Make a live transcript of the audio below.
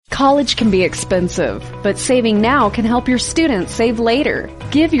College can be expensive, but saving now can help your students save later.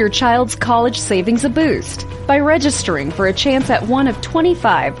 Give your child's college savings a boost by registering for a chance at one of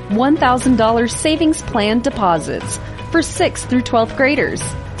 25 $1,000 savings plan deposits for 6th through 12th graders.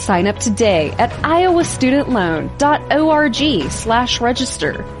 Sign up today at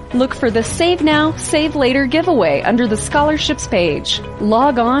iowastudentloan.org/register. Look for the Save Now, Save Later giveaway under the scholarships page.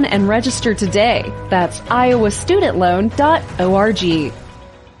 Log on and register today. That's iowastudentloan.org.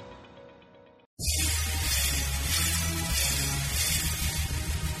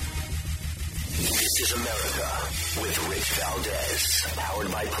 This is America with Rich Valdez,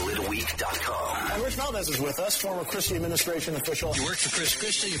 powered by PolitiWeek.com. And Rich Valdez is with us, former Christie administration official. You worked for Chris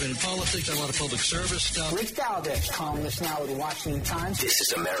Christie, you've been in politics, done a lot of public service stuff. Rich Valdez, columnist now with the Washington Times. This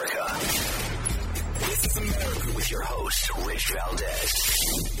is America. This is America with your host, Rich Valdez.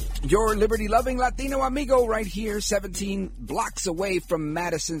 Your liberty-loving Latino amigo right here, 17 blocks away from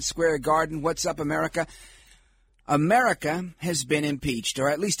Madison Square Garden. What's up, America? America has been impeached, or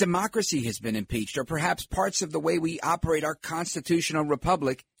at least democracy has been impeached, or perhaps parts of the way we operate our constitutional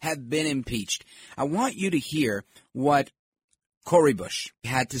republic have been impeached. I want you to hear what Cori Bush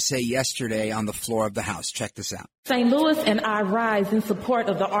had to say yesterday on the floor of the House. Check this out. St. Louis and I rise in support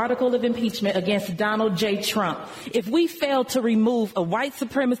of the article of impeachment against Donald J. Trump. If we fail to remove a white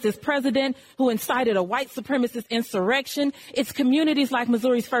supremacist president who incited a white supremacist insurrection, it's communities like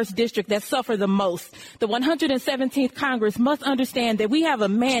Missouri's 1st District that suffer the most. The 117th Congress must understand that we have a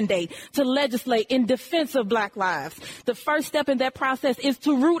mandate to legislate in defense of black lives. The first step in that process is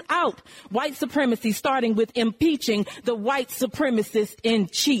to root out white supremacy, starting with impeaching the white supremacist in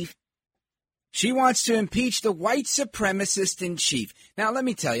chief. She wants to impeach the white supremacist in chief. Now, let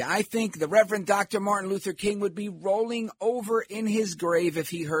me tell you, I think the Reverend Dr. Martin Luther King would be rolling over in his grave if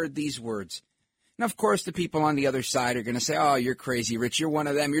he heard these words. And, of course, the people on the other side are going to say, oh, you're crazy, Rich. You're one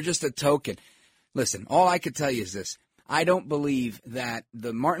of them. You're just a token. Listen, all I could tell you is this. I don't believe that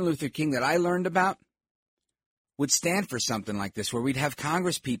the Martin Luther King that I learned about would stand for something like this, where we'd have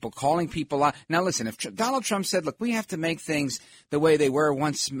Congress people calling people out. Now, listen, if Donald Trump said, look, we have to make things the way they were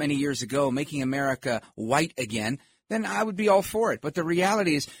once many years ago, making America white again, then I would be all for it. But the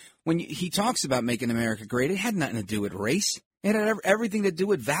reality is, when he talks about making America great, it had nothing to do with race. It had everything to do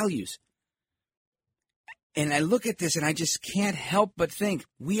with values. And I look at this and I just can't help but think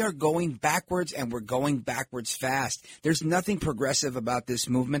we are going backwards, and we're going backwards fast. There's nothing progressive about this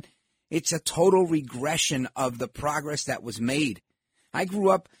movement. It's a total regression of the progress that was made. I grew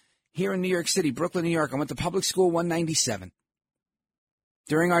up here in New York City, Brooklyn, New York. I went to public school 197.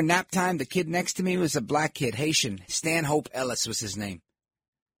 During our nap time, the kid next to me was a black kid, Haitian. Stanhope Ellis was his name.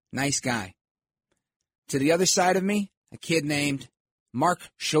 Nice guy. To the other side of me, a kid named Mark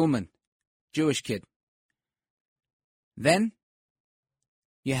Schulman, Jewish kid. Then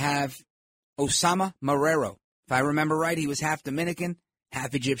you have Osama Marrero. If I remember right, he was half Dominican,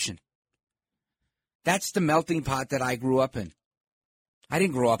 half Egyptian. That's the melting pot that I grew up in. I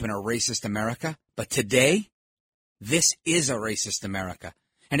didn't grow up in a racist America, but today, this is a racist America.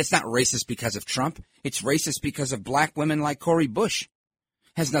 And it's not racist because of Trump. It's racist because of black women like Cori Bush.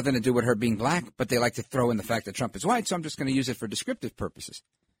 Has nothing to do with her being black, but they like to throw in the fact that Trump is white, so I'm just going to use it for descriptive purposes.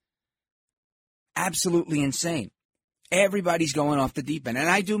 Absolutely insane. Everybody's going off the deep end, and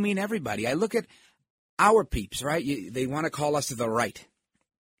I do mean everybody. I look at our peeps, right? They want to call us the right.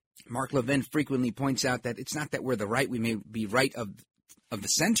 Mark Levin frequently points out that it's not that we're the right. We may be right of the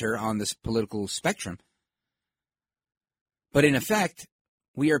center on this political spectrum. But in effect,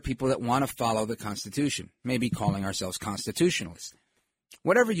 we are people that want to follow the Constitution, maybe calling ourselves constitutionalists.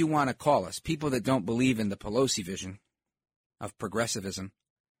 Whatever you want to call us, people that don't believe in the Pelosi vision of progressivism.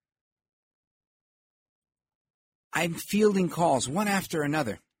 I'm fielding calls one after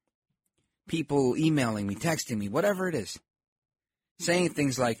another. People emailing me, texting me, whatever it is, saying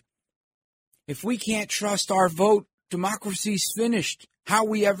things like, if we can't trust our vote, democracy's finished. How are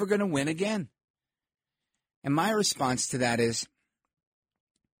we ever going to win again? And my response to that is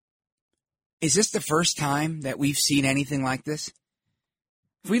this the first time that we've seen anything like this?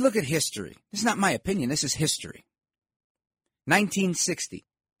 If we look at history, this is not my opinion, this is history. 1960.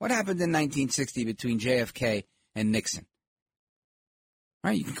 What happened in 1960 between JFK and Nixon?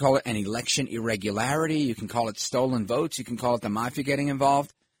 Right? You can call it an election irregularity. You can call it stolen votes. You can call it the mafia getting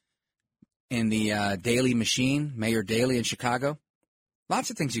involved in the Daley machine, Mayor Daley in Chicago.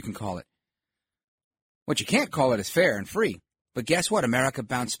 Lots of things you can call it. What you can't call it is fair and free. But guess what? America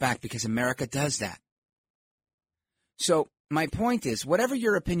bounced back because America does that. So my point is, whatever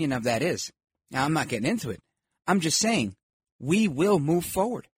your opinion of that is, now I'm not getting into it. I'm just saying we will move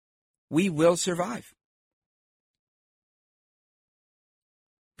forward. We will survive.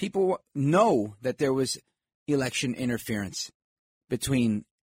 People know that there was election interference between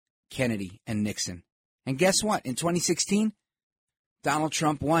Kennedy and Nixon. And guess what? In 2016, Donald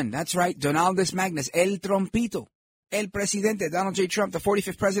Trump won. That's right. Donaldus Magnus, El Trompito, El Presidente, Donald J. Trump, the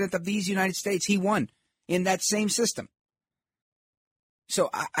 45th president of these United States. He won in that same system. So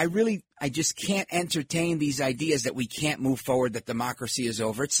I just can't entertain these ideas that we can't move forward, that democracy is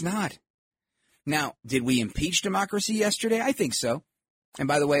over. It's not. Now, did we impeach democracy yesterday? I think so. And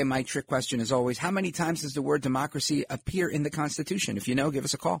by the way, my trick question is always, how many times does the word democracy appear in the Constitution? If you know, give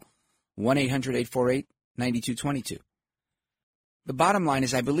us a call. 1-800-848-9222. The bottom line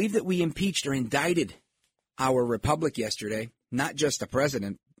is I believe that we impeached or indicted our republic yesterday, not just the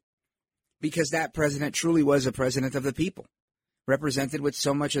president, because that president truly was a president of the people, represented what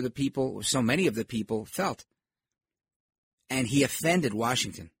so many of the people felt. And he offended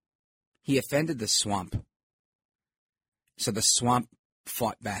Washington. He offended the swamp. So the swamp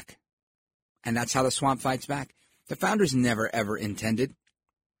fought back. And that's how the swamp fights back. The founders never, ever intended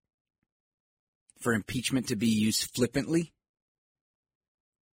for impeachment to be used flippantly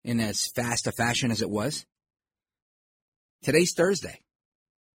in as fast a fashion as it was. Today's Thursday.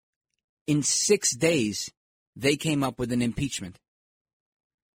 In 6 days, they came up with an impeachment,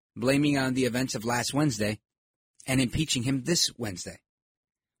 blaming on the events of last Wednesday and impeaching him this Wednesday.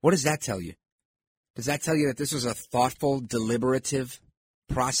 What does that tell you? Does that tell you that this was a thoughtful, deliberative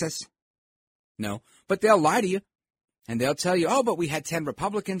process? No. But they'll lie to you, and they'll tell you, oh, but we had 10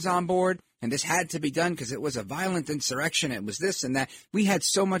 Republicans on board, and this had to be done because it was a violent insurrection. It was this and that. We had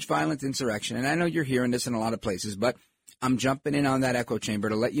so much violent insurrection, and I know you're hearing this in a lot of places, but I'm jumping in on that echo chamber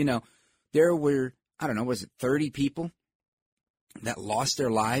to let you know there were, 30 people that lost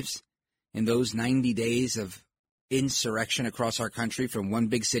their lives in those 90 days of insurrection across our country, from one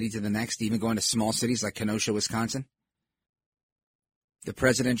big city to the next, even going to small cities like Kenosha, Wisconsin. The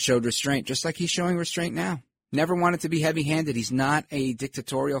president showed restraint, just like he's showing restraint now. Never wanted to be heavy-handed. He's not a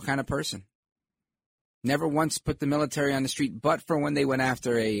dictatorial kind of person. Never once put the military on the street, but for when they went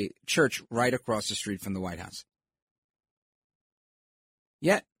after a church right across the street from the White House.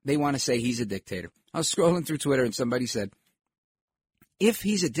 Yet, they want to say he's a dictator. I was scrolling through Twitter and somebody said, if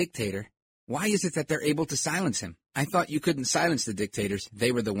he's a dictator, why is it that they're able to silence him? I thought you couldn't silence the dictators.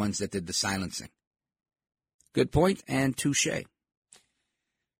 They were the ones that did the silencing. Good point, and touche.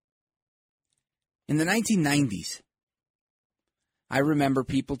 In the 1990s, I remember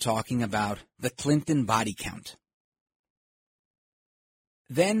people talking about the Clinton body count.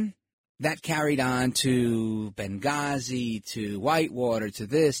 Then that carried on to Benghazi, to Whitewater, to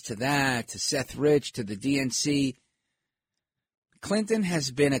this, to that, to Seth Rich, to the DNC. Clinton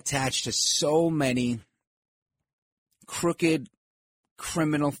has been attached to so many crooked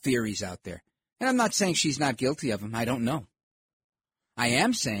criminal theories out there. And I'm not saying she's not guilty of them. I don't know. I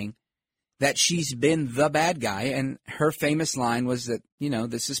am saying that she's been the bad guy, and her famous line was that,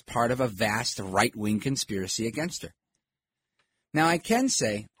 this is part of a vast right-wing conspiracy against her. Now, I can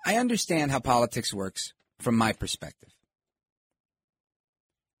say I understand how politics works from my perspective.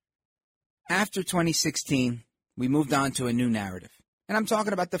 After 2016, we moved on to a new narrative. And I'm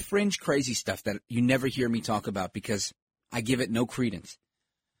talking about the fringe crazy stuff that you never hear me talk about because I give it no credence.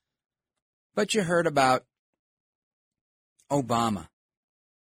 But you heard about Obama,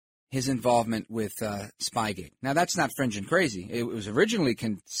 his involvement with Spygate. Now, that's not fringe and crazy. It was originally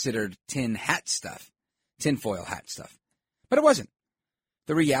considered tinfoil hat stuff. But it wasn't.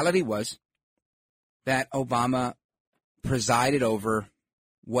 The reality was that Obama presided over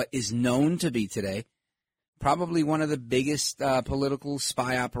what is known to be today probably one of the biggest political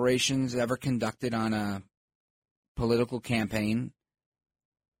spy operations ever conducted on a political campaign,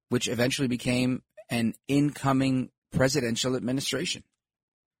 which eventually became an incoming presidential administration.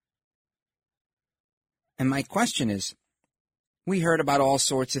 And my question is, we heard about all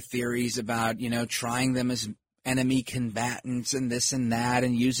sorts of theories about, trying them as enemy combatants and this and that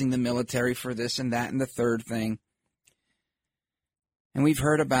and using the military for this and that and the third thing. And we've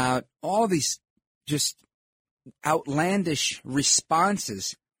heard about all these just outlandish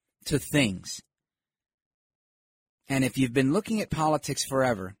responses to things. And if you've been looking at politics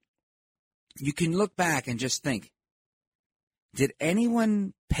forever, you can look back and just think, did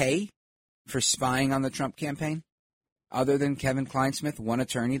anyone pay for spying on the Trump campaign other than Kevin Kleinsmith, one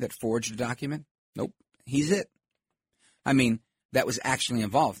attorney that forged a document? Nope. He's it. I mean, that was actually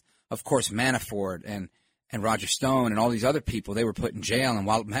involved. Of course, Manafort and Roger Stone and all these other people, they were put in jail. And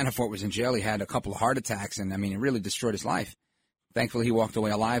while Manafort was in jail, he had a couple of heart attacks. And, it really destroyed his life. Thankfully, he walked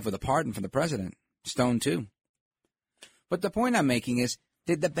away alive with a pardon from the president. Stone, too. But the point I'm making is,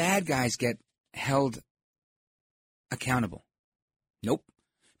 did the bad guys get held accountable? Nope.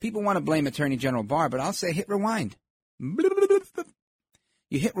 People want to blame Attorney General Barr, but I'll say hit rewind.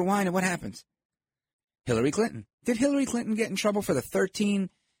 You hit rewind, and what happens? Hillary Clinton. Did Hillary Clinton get in trouble for the 13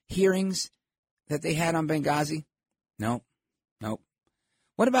 hearings that they had on Benghazi? No.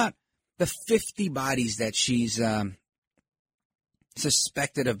 What about the 50 bodies that she's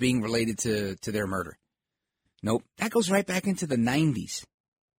suspected of being related to their murder? Nope. That goes right back into the 90s.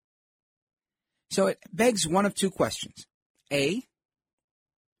 So it begs one of two questions. A,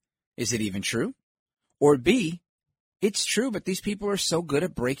 is it even true? Or B, it's true, but these people are so good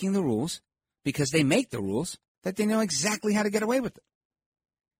at breaking the rules because they make the rules that they know exactly how to get away with it.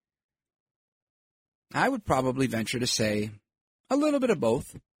 I would probably venture to say a little bit of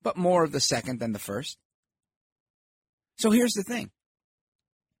both, but more of the second than the first. So here's the thing.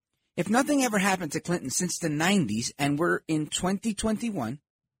 If nothing ever happened to Clinton since the 90s and we're in 2021,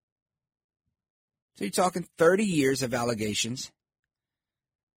 so you're talking 30 years of allegations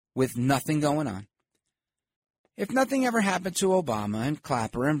with nothing going on. If nothing ever happened to Obama and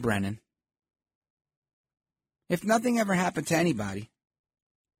Clapper and Brennan, if nothing ever happened to anybody,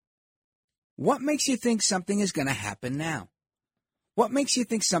 what makes you think something is going to happen now? What makes you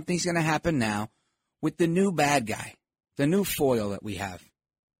think something's going to happen now with the new bad guy, the new foil that we have?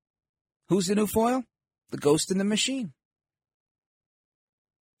 Who's the new foil? The ghost in the machine.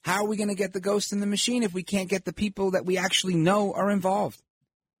 How are we going to get the ghost in the machine if we can't get the people that we actually know are involved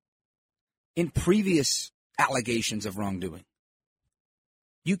in previous allegations of wrongdoing?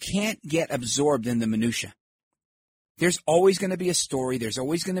 You can't get absorbed in the minutia. There's always going to be a story. There's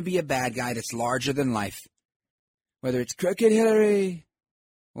always going to be a bad guy that's larger than life. Whether it's Crooked Hillary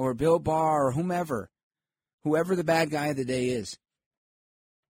or Bill Barr or whoever the bad guy of the day is.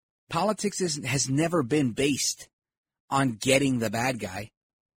 Politics has never been based on getting the bad guy.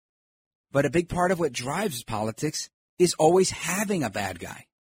 But a big part of what drives politics is always having a bad guy.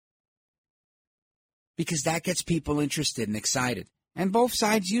 Because that gets people interested and excited. And both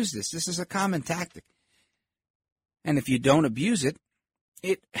sides use this. This is a common tactic. And if you don't abuse it,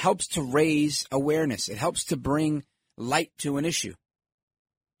 it helps to raise awareness. It helps to bring light to an issue.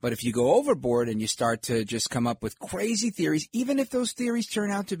 But if you go overboard and you start to just come up with crazy theories, even if those theories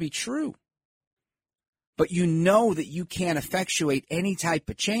turn out to be true, but you know that you can't effectuate any type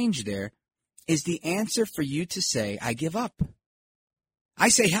of change there, is the answer for you to say, I give up. I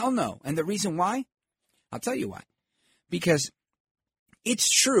say hell no. And the reason why? I'll tell you why. Because it's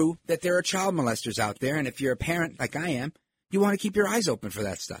true that there are child molesters out there, and if you're a parent like I am, you want to keep your eyes open for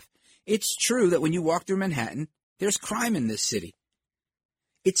that stuff. It's true that when you walk through Manhattan, there's crime in this city.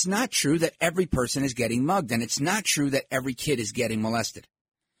 It's not true that every person is getting mugged, and it's not true that every kid is getting molested.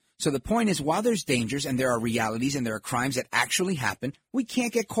 So the point is, while there's dangers and there are realities and there are crimes that actually happen, we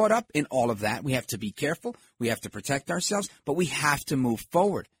can't get caught up in all of that. We have to be careful. We have to protect ourselves, but we have to move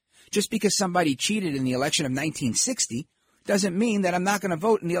forward. Just because somebody cheated in the election of 1960 doesn't mean that I'm not going to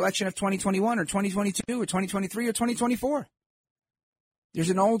vote in the election of 2021 or 2022 or 2023 or 2024.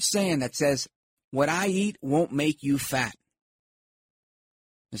 There's an old saying that says, what I eat won't make you fat.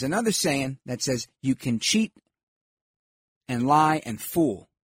 There's another saying that says, you can cheat and lie and fool.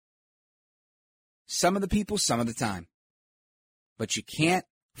 Some of the people, some of the time. But you can't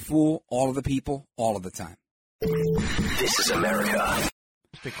fool all of the people all of the time. This is America.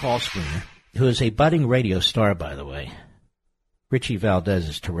 Mr. Call Screener, who is a budding radio star, by the way. Richie Valdez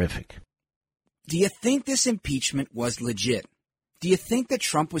is terrific. Do you think this impeachment was legit? Do you think that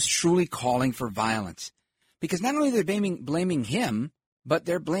Trump was truly calling for violence? Because not only are they blaming him, but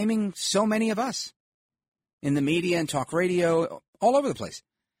they're blaming so many of us in the media and talk radio, all over the place.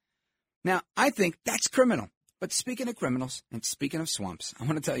 Now, I think that's criminal. But speaking of criminals and speaking of swamps, I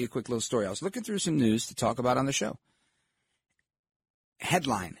want to tell you a quick little story. I was looking through some news to talk about on the show.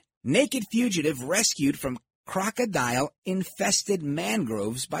 Headline, naked fugitive rescued from crocodile-infested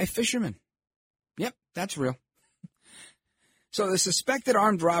mangroves by fishermen. Yep, that's real. So the suspected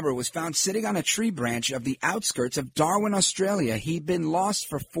armed robber was found sitting on a tree branch of the outskirts of Darwin, Australia. He'd been lost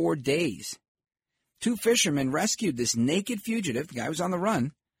for 4 days. 2 fishermen rescued this naked fugitive. The guy was on the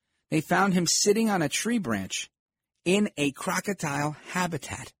run. They found him sitting on a tree branch in a crocodile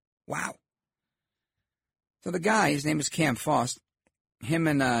habitat. Wow. So the guy, his name is Cam Faust, him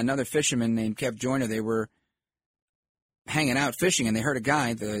and another fisherman named Kev Joyner, they were hanging out fishing, and they heard a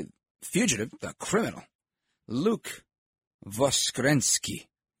guy, the fugitive, the criminal, Luke Voskrensky,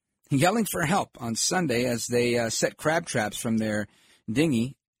 yelling for help on Sunday as they set crab traps from their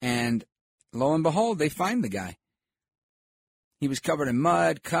dinghy, and lo and behold, they find the guy. He was covered in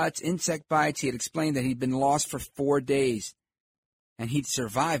mud, cuts, insect bites. He had explained that he'd been lost for 4 days, and he'd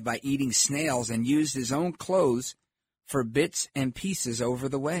survived by eating snails and used his own clothes for bits and pieces over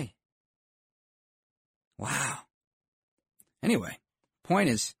the way. Wow. Anyway, point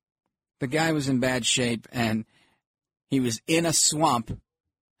is, the guy was in bad shape, and he was in a swamp,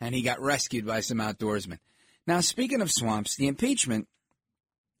 and he got rescued by some outdoorsmen. Now, speaking of swamps, the impeachment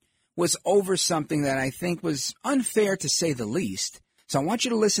was over something that I think was unfair, to say the least. So I want you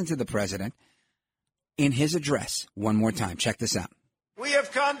to listen to the president in his address one more time. Check this out. We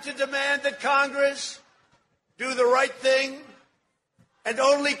have come to demand that Congress do the right thing and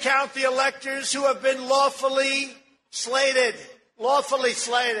only count the electors who have been lawfully slated. Lawfully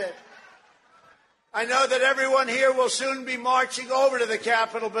slated. I know that everyone here will soon be marching over to the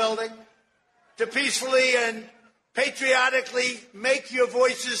Capitol building to peacefully and patriotically make your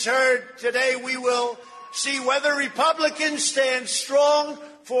voices heard. Today we will see whether Republicans stand strong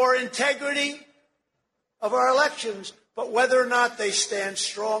for integrity of our elections, but whether or not they stand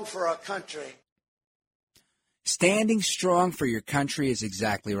strong for our country. Standing strong for your country is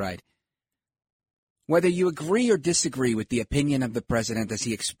exactly right. Whether you agree or disagree with the opinion of the president as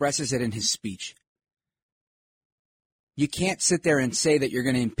he expresses it in his speech, you can't sit there and say that you're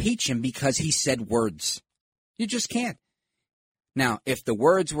going to impeach him because he said words. You just can't. Now, if the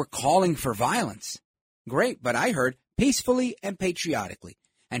words were calling for violence, great, but I heard peacefully and patriotically,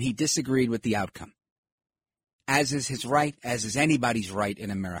 and he disagreed with the outcome. As is his right, as is anybody's right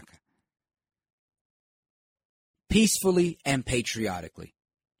in America. Peacefully and patriotically.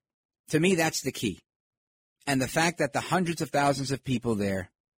 To me, that's the key. And the fact that the hundreds of thousands of people there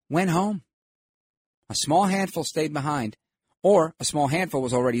went home. A small handful stayed behind, or a small handful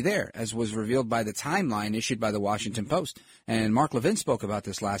was already there, as was revealed by the timeline issued by the Washington Post. And Mark Levin spoke about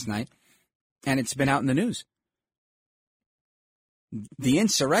this last night, and it's been out in the news. The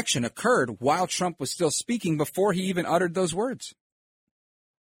insurrection occurred while Trump was still speaking, before he even uttered those words.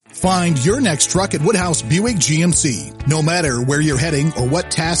 Find your next truck at Woodhouse Buick GMC. No matter where you're heading or what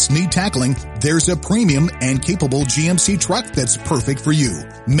tasks need tackling, there's a premium and capable GMC truck that's perfect for you.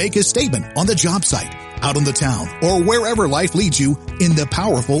 Make a statement on the job site, out on the town, or wherever life leads you in the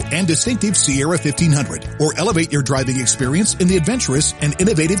powerful and distinctive Sierra 1500, or elevate your driving experience in the adventurous and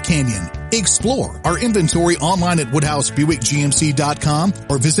innovative Canyon. Explore our inventory online at WoodhouseBuickGMC.com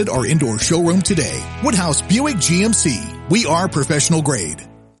or visit our indoor showroom today. Woodhouse Buick GMC. We are professional grade.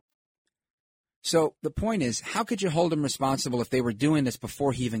 So the point is, how could you hold him responsible if they were doing this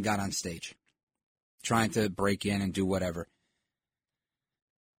before he even got on stage? Trying to break in and do whatever.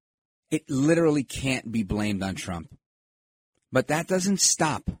 It literally can't be blamed on Trump. But that doesn't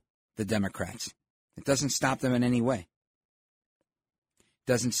stop the Democrats. It doesn't stop them in any way. It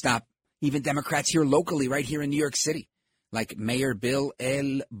doesn't stop even Democrats here locally, right here in New York City, like Mayor Bill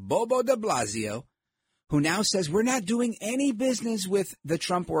El Bobo de Blasio, who now says we're not doing any business with the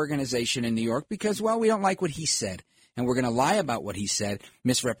Trump organization in New York because, well, we don't like what he said. And we're going to lie about what he said,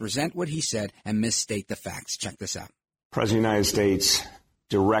 misrepresent what he said, and misstate the facts. Check this out. President of the United States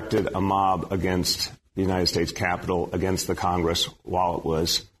directed a mob against the United States Capitol, against the Congress, while it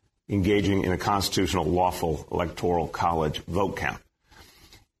was engaging in a constitutional, lawful electoral college vote count.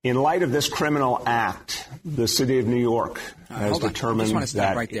 In light of this criminal act, the city of New York has determined I just want to stop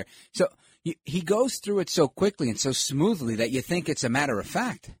that... right there. So he goes through it so quickly and so smoothly that you think it's a matter of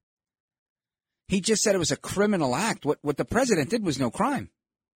fact. He just said it was a criminal act. What the president did was no crime.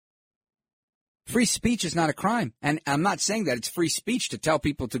 Free speech is not a crime. And I'm not saying that it's free speech to tell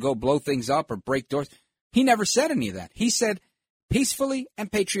people to go blow things up or break doors. He never said any of that. He said peacefully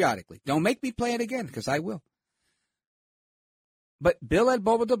and patriotically. Don't make me play it again, because I will. But Bill El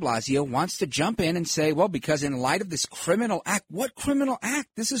Bobo de Blasio wants to jump in and say, well, because in light of this criminal act, what criminal act?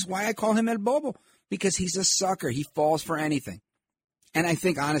 This is why I call him El Bobo, because he's a sucker. He falls for anything. And I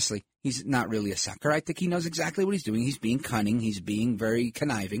think, honestly, he's not really a sucker. I think he knows exactly what he's doing. He's being cunning. He's being very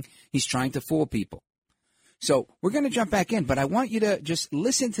conniving. He's trying to fool people. So we're going to jump back in, but I want you to just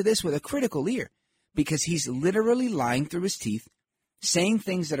listen to this with a critical ear, because he's literally lying through his teeth, saying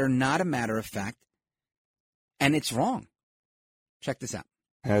things that are not a matter of fact, and it's wrong. Check this out.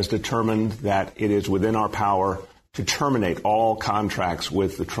 Has determined that it is within our power to terminate all contracts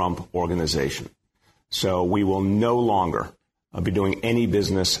with the Trump organization. So we will no longer be doing any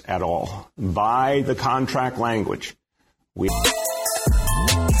business at all. By the contract language,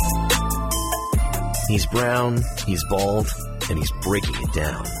 He's brown, he's bald, and he's breaking it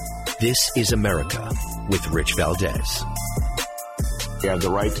down. This is America with Rich Valdez. We have the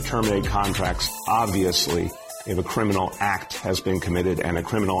right to terminate contracts, obviously, if a criminal act has been committed, and a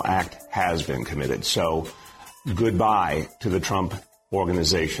criminal act has been committed. So goodbye to the Trump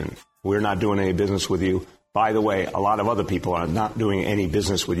organization. We're not doing any business with you. By the way, a lot of other people are not doing any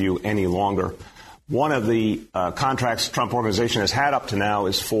business with you any longer. One of the contracts Trump Organization has had up to now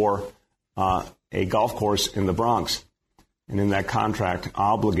is for a golf course in the Bronx. And in that contract,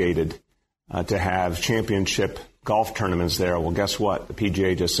 obligated to have championship golf tournaments there. Well, guess what? The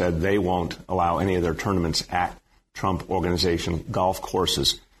PGA just said they won't allow any of their tournaments at Trump Organization golf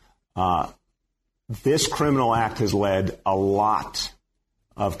courses. This criminal act has led a lot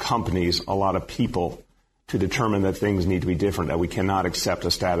of companies, a lot of people, to determine that things need to be different, that we cannot accept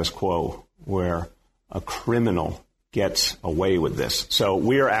a status quo where a criminal gets away with this. So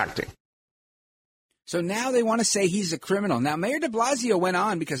we are acting. So now they want to say he's a criminal. Now, Mayor de Blasio went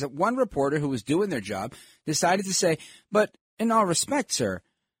on because one reporter who was doing their job decided to say, but in all respect, sir,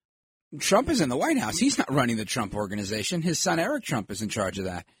 Trump is in the White House. He's not running the Trump Organization. His son, Eric Trump, is in charge of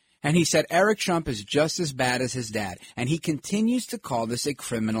that. And he said Eric Trump is just as bad as his dad. And he continues to call this a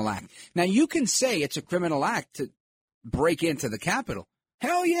criminal act. Now, you can say it's a criminal act to break into the Capitol.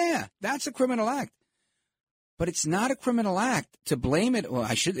 Hell yeah, that's a criminal act. But it's not a criminal act to blame it. Well,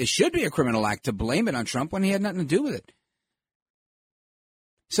 it should be a criminal act to blame it on Trump when he had nothing to do with it.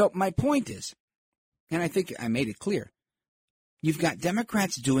 So my point is, and I think I made it clear, you've got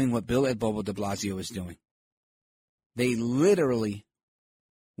Democrats doing what Bill Ed Bobo de Blasio is doing. They literally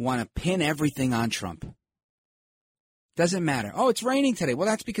want to pin everything on Trump. Doesn't matter. Oh, it's raining today. Well,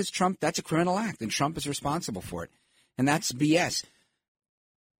 that's because that's a criminal act, and Trump is responsible for it. And that's BS.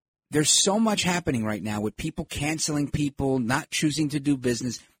 There's so much happening right now with people canceling people, not choosing to do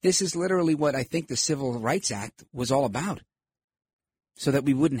business. This is literally what I think the Civil Rights Act was all about, so that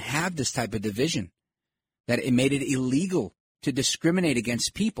we wouldn't have this type of division, that it made it illegal to discriminate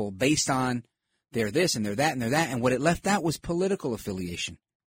against people based on they're this and they're that and they're that. And what it left out was political affiliation,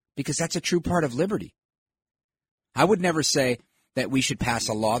 because that's a true part of liberty. I would never say that we should pass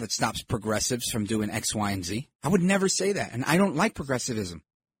a law that stops progressives from doing X, Y, and Z. I would never say that. And I don't like progressivism.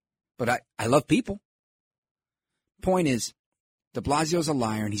 But I love people. Point is, de Blasio's a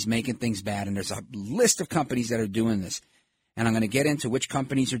liar, and he's making things bad, and there's a list of companies that are doing this. And I'm going to get into which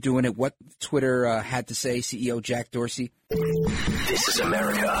companies are doing it, what Twitter had to say, CEO Jack Dorsey. This is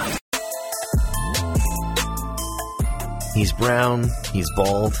America. He's brown, he's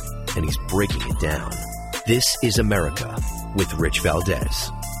bald, and he's breaking it down. This is America with Rich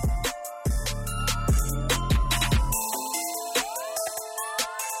Valdez.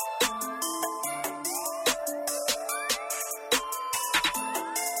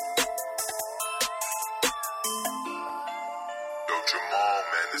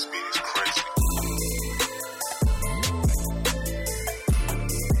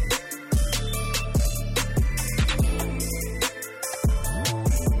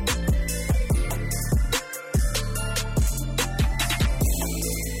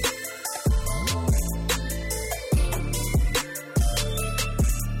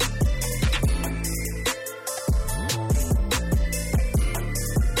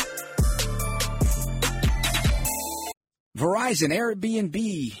 Verizon,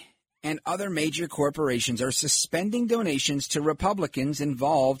 Airbnb, and other major corporations are suspending donations to Republicans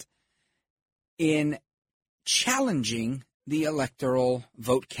involved in challenging the electoral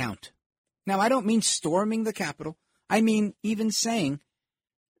vote count. Now, I don't mean storming the Capitol. I mean even saying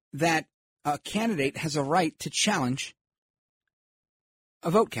that a candidate has a right to challenge a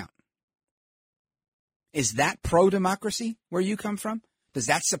vote count. Is that pro-democracy where you come from? Does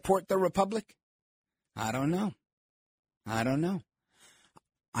that support the Republic? I don't know.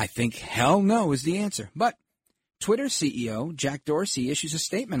 I think hell no is the answer. But Twitter CEO Jack Dorsey issues a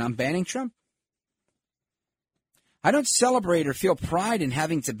statement on banning Trump. I don't celebrate or feel pride in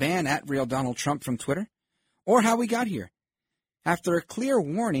having to ban @real Donald Trump from Twitter, or how we got here. After a clear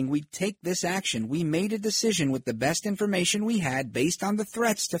warning we'd take this action, we made a decision with the best information we had based on the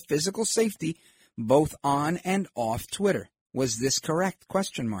threats to physical safety both on and off Twitter. Was this correct? ?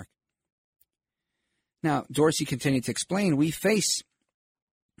 Now, Dorsey continued to explain, we face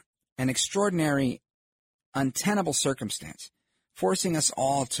an extraordinary, untenable circumstance, forcing us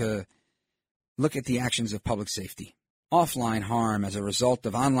all to look at the actions of public safety. Offline harm as a result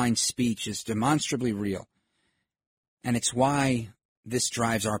of online speech is demonstrably real, and it's why this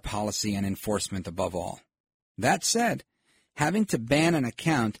drives our policy and enforcement above all. That said, having to ban an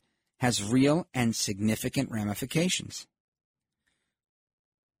account has real and significant ramifications.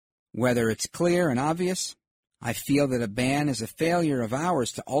 Whether it's clear and obvious, I feel that a ban is a failure of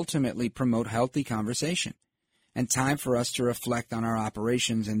ours to ultimately promote healthy conversation and time for us to reflect on our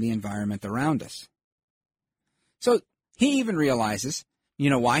operations and the environment around us. So he even realizes, you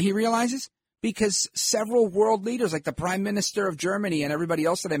know why he realizes? Because several world leaders like the Prime Minister of Germany and everybody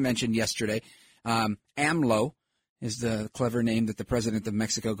else that I mentioned yesterday, AMLO is the clever name that the President of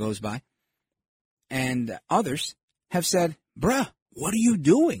Mexico goes by, and others have said, bruh, what are you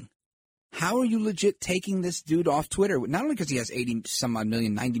doing? How are you legit taking this dude off Twitter? Not only because he has 80 some odd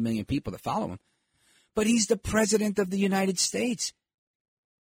million, 90 million people that follow him, but he's the president of the United States.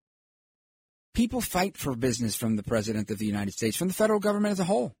 People fight for business from the president of the United States, from the federal government as a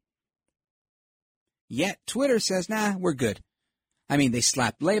whole. Yet Twitter says, nah, we're good. I mean, they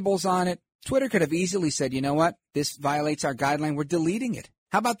slapped labels on it. Twitter could have easily said, you know what? This violates our guideline. We're deleting it.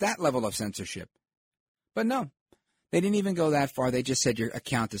 How about that level of censorship? But no, they didn't even go that far. They just said your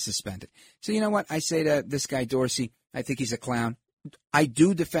account is suspended. So you know what? I say to this guy Dorsey, I think he's a clown. I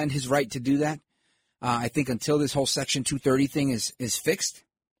do defend his right to do that. I think until this whole Section 230 thing is fixed,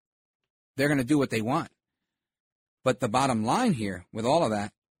 they're going to do what they want. But the bottom line here with all of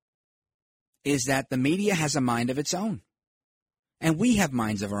that is that the media has a mind of its own. And we have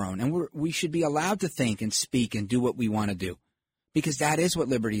minds of our own. And we should be allowed to think and speak and do what we want to do. Because that is what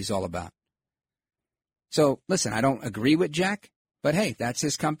liberty is all about. So, listen, I don't agree with Jack. But, hey, that's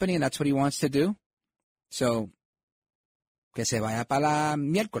his company and that's what he wants to do. So, que se vaya para la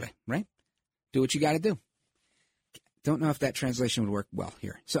miércoles, right? Do what you got to do. Don't know if that translation would work well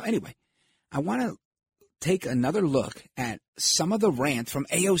here. So, anyway, I want to take another look at some of the rant from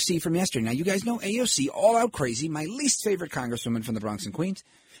AOC from yesterday. Now, you guys know AOC, all out crazy, my least favorite congresswoman from the Bronx and Queens.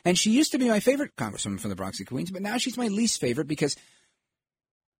 And she used to be my favorite congresswoman from the Bronx and Queens, but now she's my least favorite because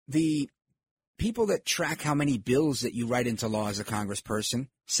the people that track how many bills that you write into law as a congressperson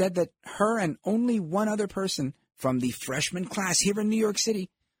said that her and only one other person from the freshman class here in New York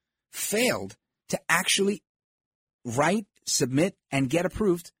City failed to actually write, submit, and get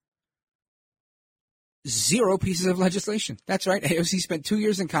approved 0 pieces of legislation. That's right. AOC spent 2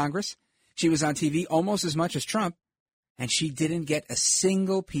 years in Congress. She was on TV almost as much as Trump, and she didn't get a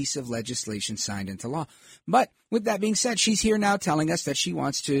single piece of legislation signed into law. But with that being said, she's here now telling us that she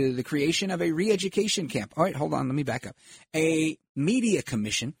wants to the creation of a re-education camp. All right, hold on. Let me back up. A media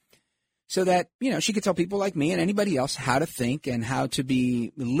commission so that, you know, she could tell people like me and anybody else how to think and how to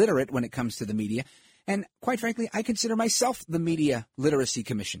be literate when it comes to the media. And quite frankly, I consider myself the Media Literacy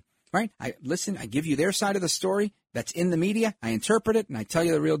Commission. Right? I listen, I give you their side of the story that's in the media. I interpret it, and I tell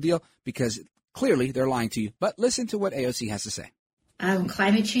you the real deal because clearly they're lying to you. But listen to what AOC has to say.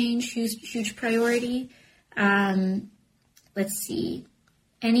 Climate change, huge priority. Let's see.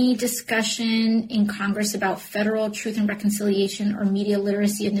 Any discussion in Congress about federal truth and reconciliation or media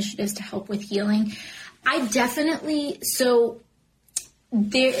literacy initiatives to help with healing?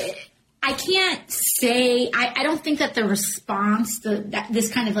 I can't say, I don't think that the response,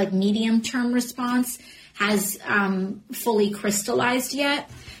 this kind of like medium-term response has fully crystallized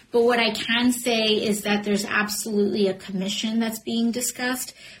yet. But what I can say is that there's absolutely a commission that's being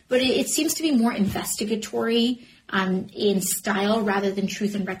discussed. But it seems to be more investigatory in style rather than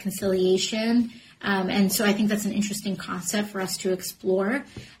truth and reconciliation. And so I think that's an interesting concept for us to explore.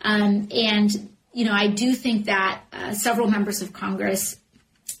 And, you know, I do think that several members of Congress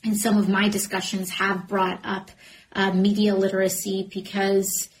in some of my discussions have brought up media literacy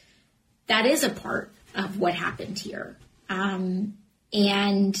because that is a part of what happened here. And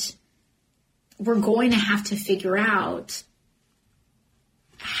we're going to have to figure out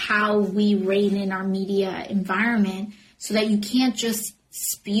how we rein in our media environment so that you can't just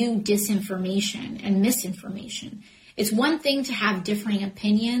spew disinformation and misinformation. It's one thing to have differing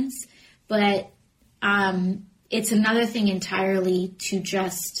opinions, but it's another thing entirely to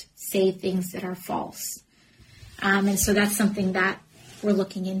just say things that are false. And so that's something that we're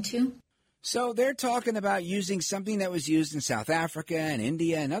looking into. So they're talking about using something that was used in South Africa and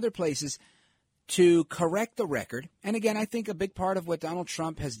India and other places to correct the record. And again, I think a big part of what Donald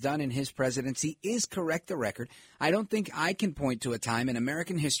Trump has done in his presidency is correct the record. I don't think I can point to a time in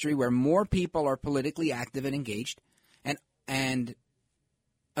American history where more people are politically active and engaged and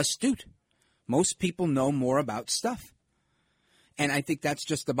astute. Most people know more about stuff. And I think that's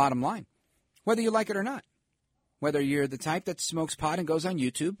just the bottom line, whether you like it or not. Whether you're the type that smokes pot and goes on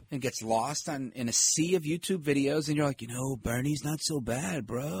YouTube and gets lost in a sea of YouTube videos and you're like, you know, Bernie's not so bad,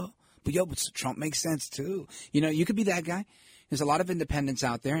 bro. But Trump makes sense too. You know, you could be that guy. There's a lot of independents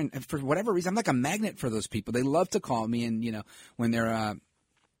out there. And for whatever reason, I'm like a magnet for those people. They love to call me and, you know, when they're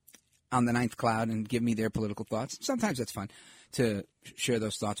on the ninth cloud and give me their political thoughts. Sometimes that's fun to share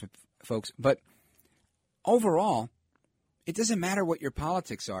those thoughts with folks. But overall, it doesn't matter what your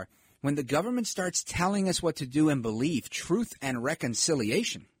politics are. When the government starts telling us what to do and believe, truth and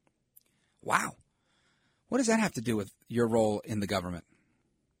reconciliation, wow. What does that have to do with your role in the government?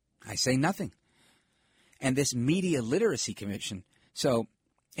 I say nothing. And this Media Literacy Commission. So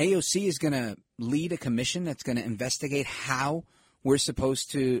AOC is going to lead a commission that's going to investigate how we're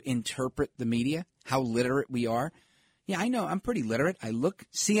supposed to interpret the media, how literate we are. Yeah, I know. I'm pretty literate. I look,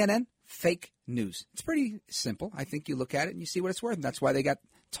 CNN, fake news. It's pretty simple. I think you look at it and you see what it's worth. And that's why they got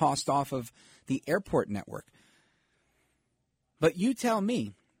tossed off of the airport network. But you tell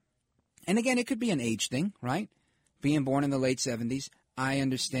me, and again, it could be an age thing, right? Being born in the late 70s, I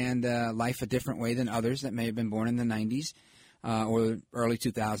understand life a different way than others that may have been born in the 90s or early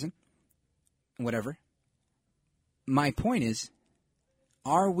 2000, whatever. My point is,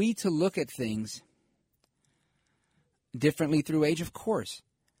 are we to look at things differently through age? Of course.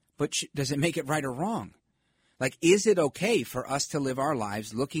 But does it make it right or wrong? Like, is it okay for us to live our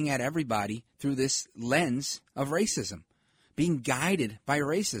lives looking at everybody through this lens of racism, being guided by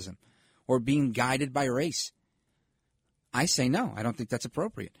racism or being guided by race? I say no. I don't think that's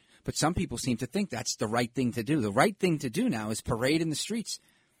appropriate. But some people seem to think that's the right thing to do. The right thing to do now is parade in the streets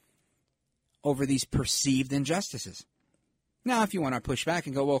over these perceived injustices. Now, if you want to push back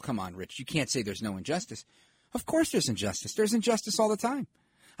and go, well, come on, Rich, you can't say there's no injustice. Of course there's injustice. There's injustice all the time.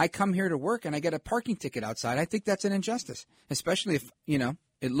 I come here to work and I get a parking ticket outside. I think that's an injustice, especially if,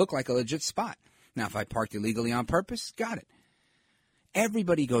 it looked like a legit spot. Now, if I parked illegally on purpose, got it.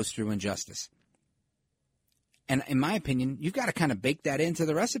 Everybody goes through injustice. And in my opinion, you've got to kind of bake that into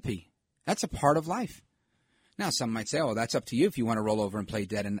the recipe. That's a part of life. Now, some might say, oh, that's up to you if you want to roll over and play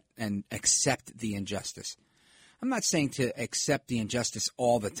dead and accept the injustice. I'm not saying to accept the injustice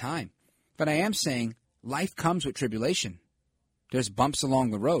all the time, but I am saying life comes with tribulation. There's bumps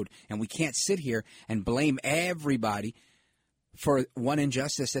along the road, and we can't sit here and blame everybody for one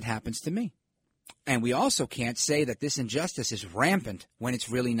injustice that happens to me. And we also can't say that this injustice is rampant when it's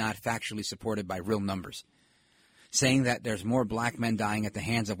really not factually supported by real numbers. Saying that there's more black men dying at the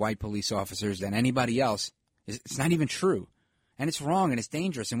hands of white police officers than anybody else, it's not even true. And it's wrong and it's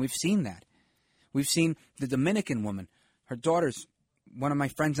dangerous, and we've seen that. We've seen the Dominican woman, her daughter's, one of my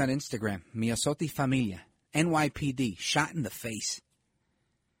friends on Instagram, Miosoti Familia, NYPD, shot in the face.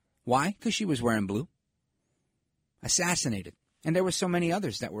 Why? Because she was wearing blue. Assassinated. And there were so many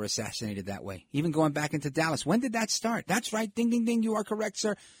others that were assassinated that way, even going back into Dallas. When did that start? That's right. Ding, ding, ding. You are correct,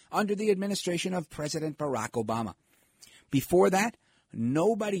 sir. Under the administration of President Barack Obama. Before that,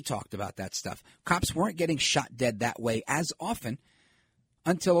 nobody talked about that stuff. Cops weren't getting shot dead that way as often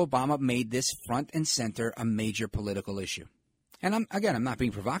until Obama made this front and center a major political issue. And I'm not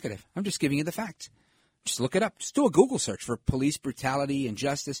being provocative. I'm just giving you the facts. Just look it up. Just do a Google search for police brutality and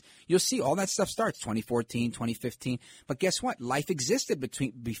justice. You'll see all that stuff starts 2014, 2015. But guess what? Life existed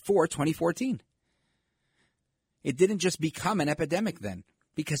before 2014. It didn't just become an epidemic then,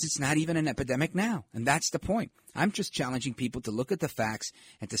 because it's not even an epidemic now. And that's the point. I'm just challenging people to look at the facts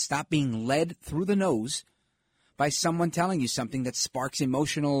and to stop being led through the nose by someone telling you something that sparks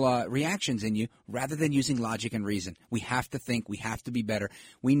emotional reactions in you rather than using logic and reason. We have to think. We have to be better.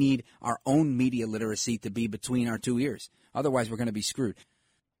 We need our own media literacy to be between our two ears. Otherwise, we're going to be screwed.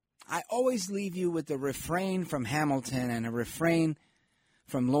 I always leave you with a refrain from Hamilton and a refrain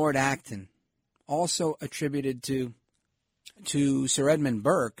from Lord Acton, also attributed to Sir Edmund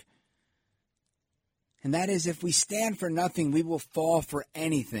Burke. And that is, if we stand for nothing, we will fall for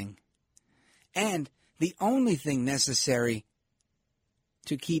anything. And the only thing necessary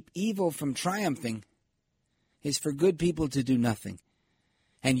to keep evil from triumphing is for good people to do nothing.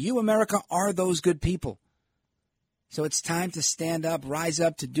 And you, America, are those good people. So it's time to stand up, rise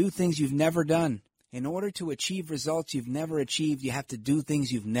up, to do things you've never done. In order to achieve results you've never achieved, you have to do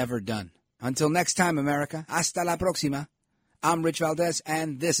things you've never done. Until next time, America, hasta la próxima. I'm Rich Valdez,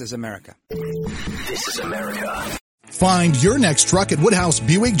 and this is America. This is America. Find your next truck at Woodhouse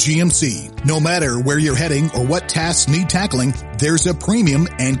Buick GMC. No matter where you're heading or what tasks need tackling, there's a premium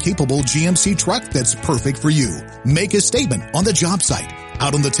and capable GMC truck that's perfect for you. Make a statement on the job site,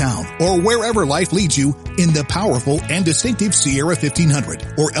 out on the town, or wherever life leads you in the powerful and distinctive Sierra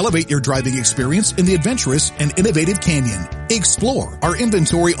 1500, or elevate your driving experience in the adventurous and innovative Canyon. Explore our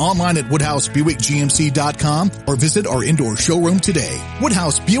inventory online at WoodhouseBuickGMC.com or visit our indoor showroom today.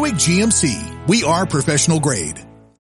 Woodhouse Buick GMC. We are professional grade.